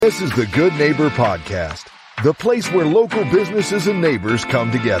This is the Good Neighbor Podcast, the place where local businesses and neighbors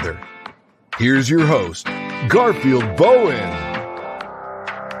come together. Here's your host, Garfield Bowen.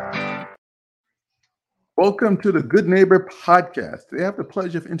 Welcome to the Good Neighbor Podcast. Today I have the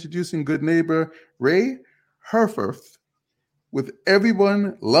pleasure of introducing good neighbor Ray Herfurth with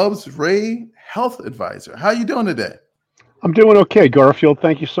Everyone Loves Ray Health Advisor. How you doing today? I'm doing okay, Garfield.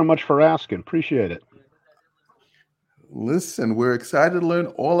 Thank you so much for asking. Appreciate it. Listen, we're excited to learn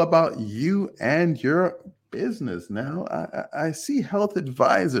all about you and your business. Now, I see health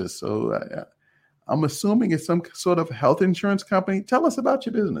advisors, so I'm assuming it's some sort of health insurance company. Tell us about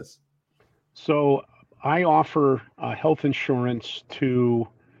your business. So I offer health insurance to,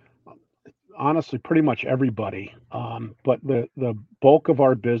 honestly, pretty much everybody. But the bulk of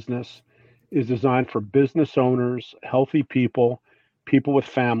our business is designed for business owners, healthy people, people with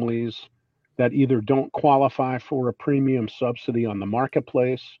families that either don't qualify for a premium subsidy on the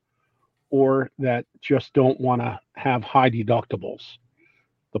marketplace or that just don't want to have high deductibles.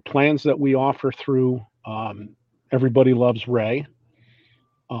 The plans that we offer through Everybody Loves Ray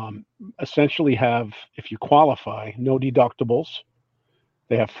essentially have, if you qualify, no deductibles.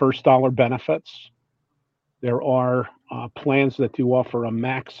 They have first dollar benefits. There are plans that do offer a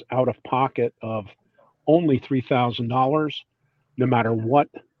max out of pocket of only $3,000, no matter what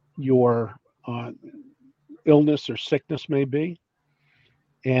your illness or sickness may be.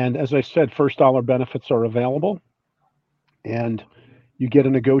 And as I said, first dollar benefits are available, and you get a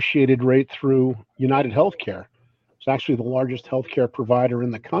negotiated rate through United Healthcare. It's actually the largest healthcare provider in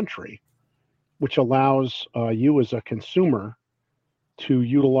the country, which allows you as a consumer to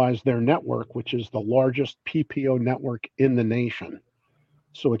utilize their network, which is the largest PPO network in the nation.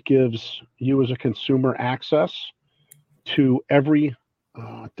 So it gives you as a consumer access to every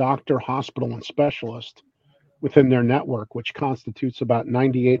doctor, hospital, and specialist within their network, which constitutes about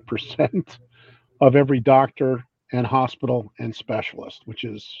 98% of every doctor and hospital and specialist, which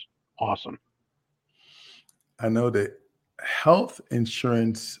is awesome. I know that health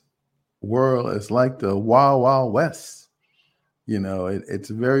insurance world is like the wild, wild west. You know, it's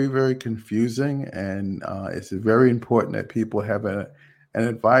very, very confusing, and it's very important that people have an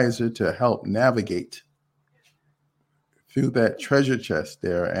advisor to help navigate through that treasure chest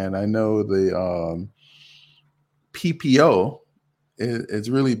there. And I know the PPO is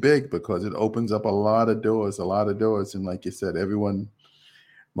really big because it opens up a lot of doors. And like you said,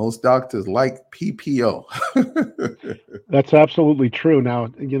 most doctors like PPO. That's absolutely true. Now,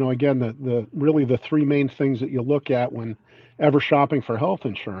 you know, again, the three main things that you look at when ever shopping for health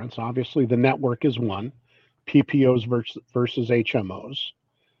insurance, obviously the network is one, PPOs versus HMOs.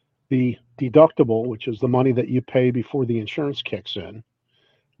 The deductible, which is the money that you pay before the insurance kicks in. And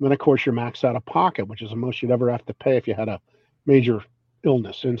then, of course, your max out of pocket, which is the most you'd ever have to pay if you had a major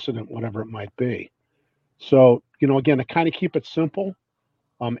illness, incident, whatever it might be. So, you know, again, to kind of keep it simple,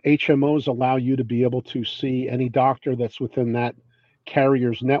 HMOs allow you to be able to see any doctor that's within that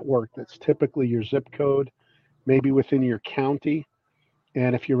carrier's network. That's typically your zip code, maybe within your county.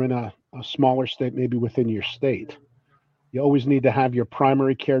 And if you're in a smaller state, maybe within your state. You always need to have your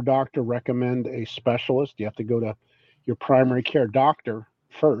primary care doctor recommend a specialist. You have to go to your primary care doctor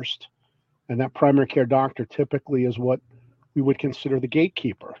first. And that primary care doctor typically is what we would consider the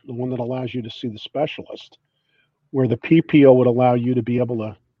gatekeeper, the one that allows you to see the specialist, where the PPO would allow you to be able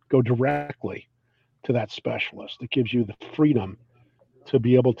to go directly to that specialist. It gives you the freedom to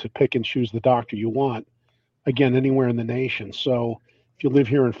be able to pick and choose the doctor you want, again, anywhere in the nation. So if you live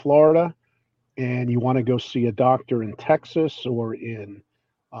here in Florida, and you want to go see a doctor in Texas or in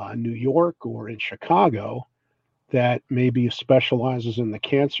New York or in Chicago that maybe specializes in the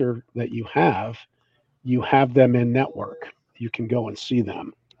cancer that you have them in network. You can go and see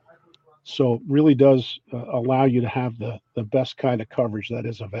them. So it really does allow you to have the best kind of coverage that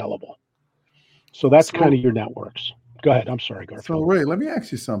is available. So that's kind of your networks. Go ahead. I'm sorry, Garfield. So Ray, let me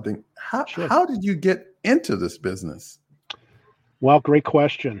ask you something. How did you get into this business? Well, great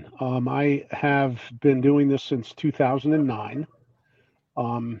question. I have been doing this since 2009.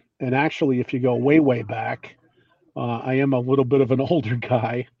 And actually, if you go way, way back, I am a little bit of an older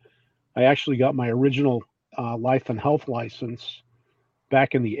guy. I actually got my original life and health license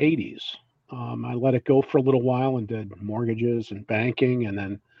back in the 80s. I let it go for a little while and did mortgages and banking. And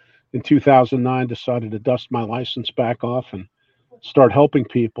then in 2009, decided to dust my license back off and start helping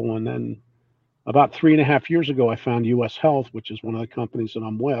people. And then about 3.5 years ago, I found U.S. Health, which is one of the companies that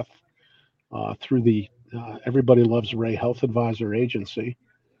I'm with, through the Everybody Loves Ray Health Advisor Agency.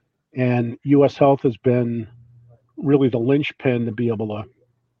 And U.S. Health has been really the linchpin to be able to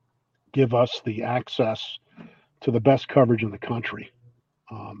give us the access to the best coverage in the country.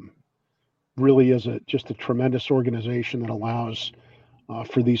 Really is just a tremendous organization that allows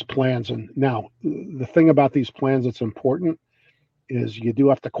for these plans. And now, the thing about these plans that's important is you do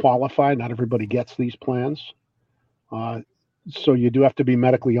have to qualify. Not everybody gets these plans. Uh, so you do have to be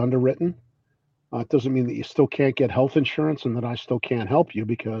medically underwritten. It doesn't mean that you still can't get health insurance and that I still can't help you,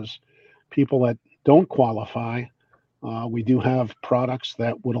 because people that don't qualify, we do have products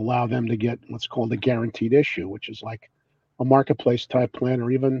that would allow them to get what's called a guaranteed issue, which is like a marketplace type plan,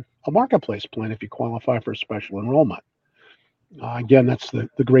 or even a marketplace plan if you qualify for a special enrollment. Again, that's the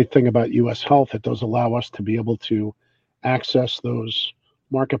great thing about U.S. Health. It does allow us to be able to access those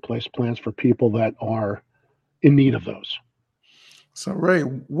marketplace plans for people that are in need of those. So, Ray,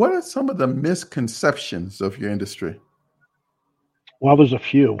 what are some of the misconceptions of your industry? Well, there's a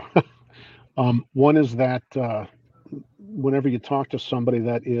few. One is that whenever you talk to somebody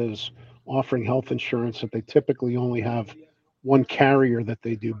that is offering health insurance, that they typically only have one carrier that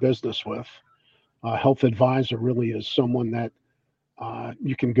they do business with. A health advisor really is someone that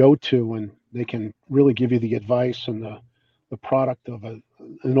you can go to, and they can really give you the advice and the product of an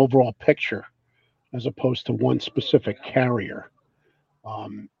overall picture, as opposed to one specific carrier.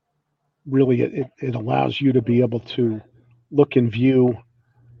 Really, it allows you to be able to look and view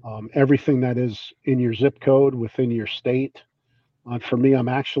everything that is in your zip code within your state. For me, I'm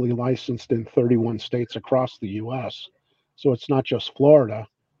actually licensed in 31 states across the U.S., so it's not just Florida.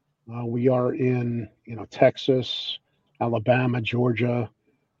 We are in, Texas, Alabama, Georgia,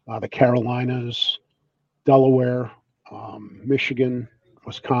 the Carolinas, Delaware, Michigan,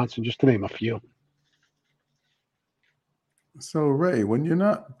 Wisconsin, just to name a few. So, Ray, when you're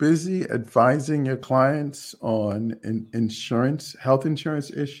not busy advising your clients on insurance, health insurance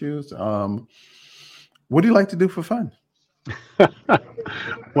issues, what do you like to do for fun?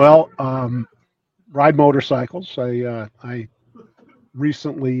 Well, ride motorcycles. I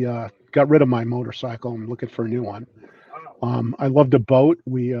recently got rid of my motorcycle. I'm looking for a new one. I love to boat.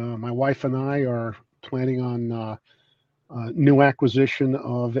 My wife and I are planning on new acquisition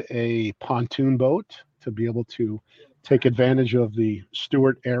of a pontoon boat to be able to take advantage of the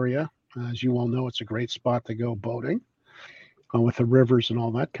Stewart area. As you all know, it's a great spot to go boating with the rivers and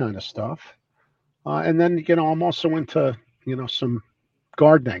all that kind of stuff. And then, I'm also into, some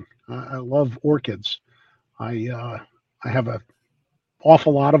gardening. I love orchids. I have an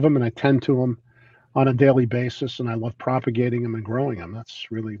awful lot of them, and I tend to them on a daily basis, and I love propagating them and growing them. That's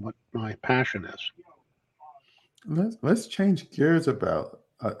really what my passion is. Let's change gears about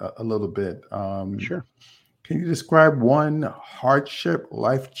a little bit. Sure. Can you describe one hardship,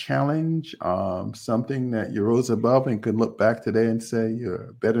 life challenge, something that you rose above and could look back today and say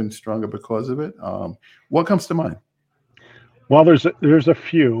you're better and stronger because of it? What comes to mind? Well, there's a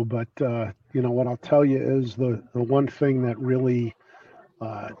few, but what I'll tell you is the one thing that really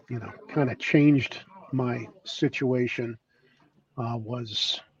kind of changed my situation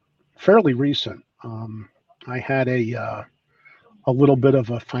was fairly recent. I had a little bit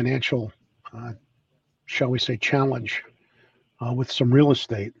of a financial, shall we say, challenge with some real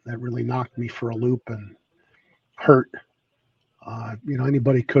estate that really knocked me for a loop and hurt.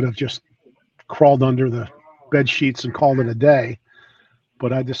 Anybody could have just crawled under the bed sheets and called it a day,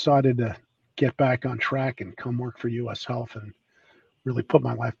 but I decided to get back on track and come work for U.S. Health and really put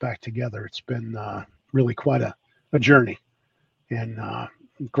my life back together. It's been really quite a journey, and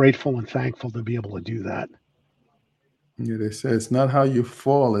grateful and thankful to be able to do that. Yeah, they say it's not how you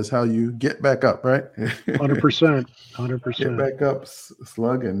fall, it's how you get back up, right? 100%. Get back up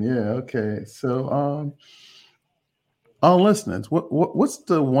slugging. Yeah, okay. So our listeners, what's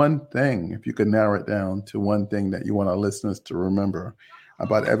the one thing, if you could narrow it down to one thing that you want our listeners to remember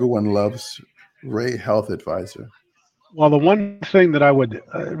about Everyone Loves Ray Health Advisor? Well, the one thing that I would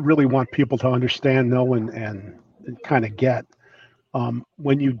really want people to understand, know, and kind of get,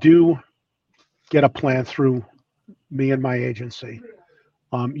 when you do get a plan through me and my agency,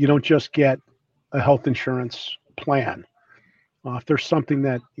 you don't just get a health insurance plan. If there's something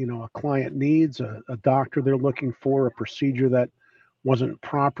that a client needs, a doctor they're looking for, a procedure that wasn't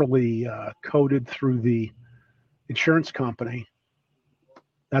properly coded through the insurance company,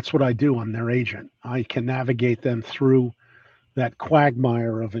 that's what I do. I'm their agent. I can navigate them through that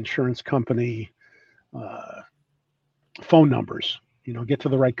quagmire of insurance company phone numbers, get to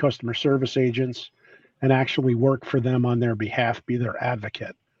the right customer service agents and actually work for them on their behalf, be their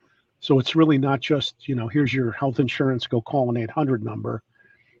advocate. So it's really not just, here's your health insurance, go call an 800 number.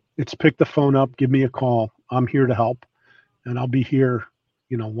 It's pick the phone up, give me a call. I'm here to help, and I'll be here,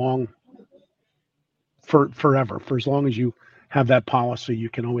 long forever. For as long as you have that policy,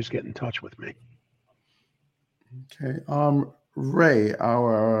 you can always get in touch with me. Okay. Ray,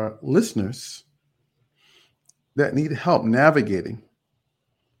 our listeners that need help navigating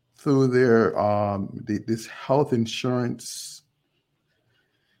through their this health insurance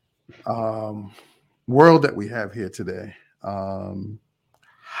world that we have here today,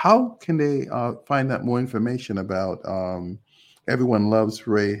 how can they find out more information about Everyone Loves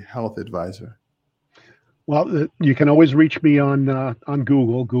Ray Health Advisor? Well, you can always reach me on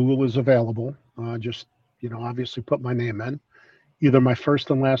Google. Google is available. Just, obviously put my name in. Either my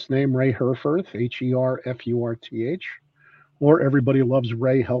first and last name, Ray Herfurth, Herfurth, or Everybody Loves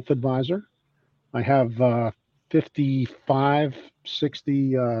Ray Health Advisor. I have 55,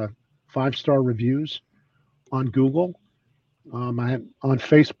 60 five-star reviews on Google. I'm on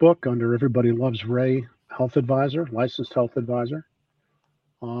Facebook under Everybody Loves Ray Health Advisor, licensed health advisor.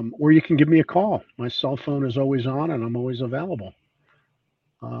 Or you can give me a call. My cell phone is always on and I'm always available.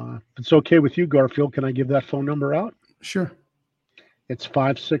 If it's okay with you, Garfield, can I give that phone number out? Sure. It's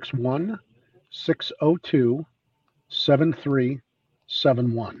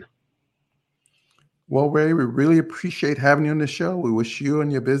 561-602-7371. Well, Ray, we really appreciate having you on the show. We wish you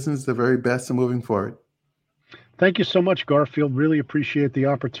and your business the very best in moving forward. Thank you so much, Garfield. Really appreciate the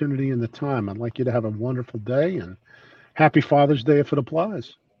opportunity and the time. I'd like you to have a wonderful day, and happy Father's Day if it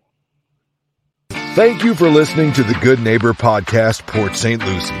applies. Thank you for listening to the Good Neighbor Podcast, Port St.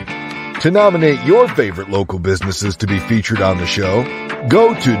 Lucie. To nominate your favorite local businesses to be featured on the show,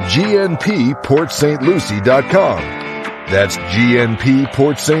 go to gnpportstlucie.com. That's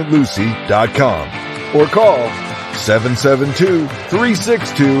gnpportstlucie.com. Or call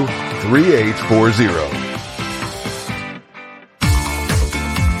 772-362-3840.